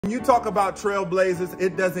When you talk about trailblazers,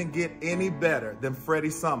 it doesn't get any better than Freddie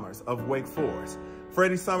Summers of Wake Forest.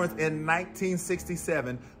 Freddie Summers in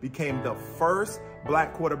 1967 became the first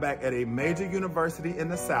black quarterback at a major university in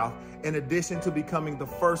the South, in addition to becoming the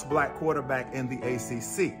first black quarterback in the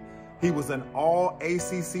ACC. He was an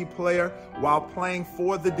all-ACC player while playing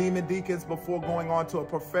for the Demon Deacons before going on to a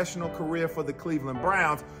professional career for the Cleveland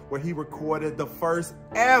Browns, where he recorded the first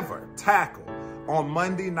ever tackle on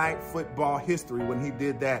Monday Night Football history when he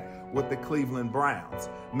did that with the Cleveland Browns.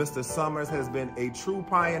 Mr. Summers has been a true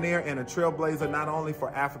pioneer and a trailblazer, not only for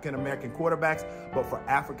African-American quarterbacks, but for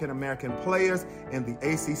African-American players in the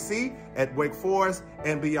ACC, at Wake Forest,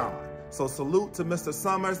 and beyond. So salute to Mr.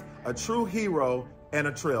 Summers, a true hero and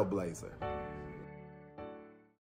a trailblazer.